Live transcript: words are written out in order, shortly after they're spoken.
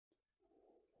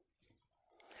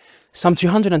Some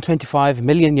 325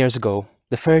 million years ago,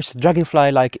 the first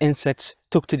dragonfly-like insects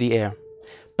took to the air.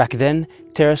 Back then,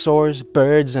 pterosaurs,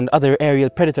 birds and other aerial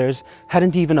predators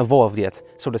hadn't even evolved yet,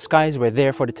 so the skies were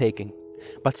there for the taking.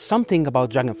 But something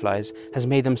about dragonflies has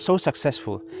made them so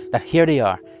successful that here they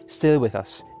are, still with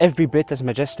us, every bit as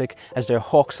majestic as their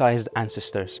hawk-sized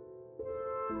ancestors.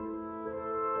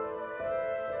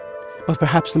 But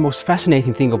perhaps the most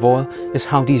fascinating thing of all is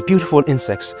how these beautiful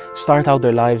insects start out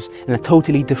their lives in a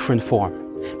totally different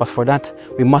form. But for that,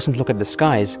 we mustn't look at the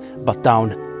skies, but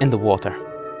down in the water.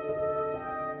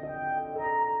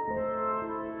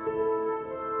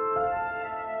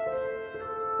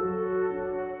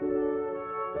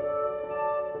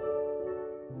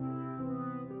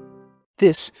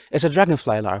 This is a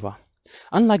dragonfly larva.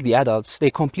 Unlike the adults,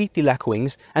 they completely lack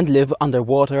wings and live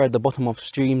underwater at the bottom of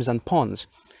streams and ponds.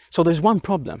 So there's one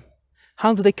problem.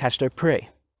 How do they catch their prey?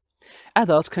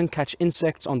 Adults can catch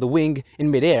insects on the wing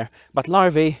in midair, but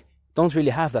larvae don't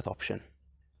really have that option.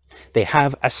 They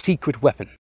have a secret weapon.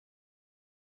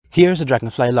 Here's a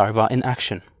dragonfly larva in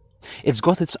action. It's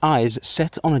got its eyes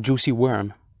set on a juicy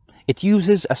worm. It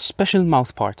uses a special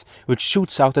mouthpart which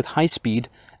shoots out at high speed,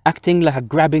 acting like a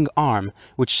grabbing arm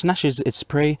which snatches its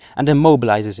prey and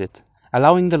immobilizes it,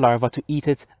 allowing the larva to eat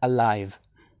it alive.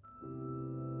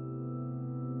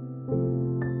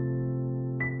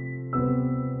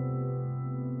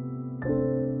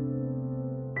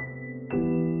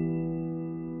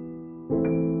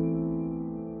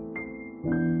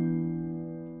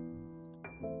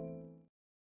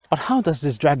 But how does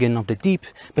this dragon of the deep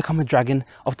become a dragon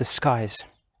of the skies?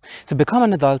 To become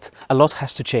an adult, a lot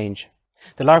has to change.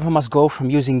 The larva must go from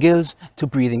using gills to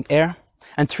breathing air,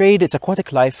 and trade its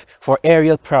aquatic life for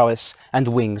aerial prowess and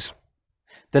wings.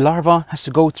 The larva has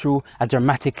to go through a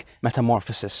dramatic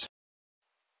metamorphosis.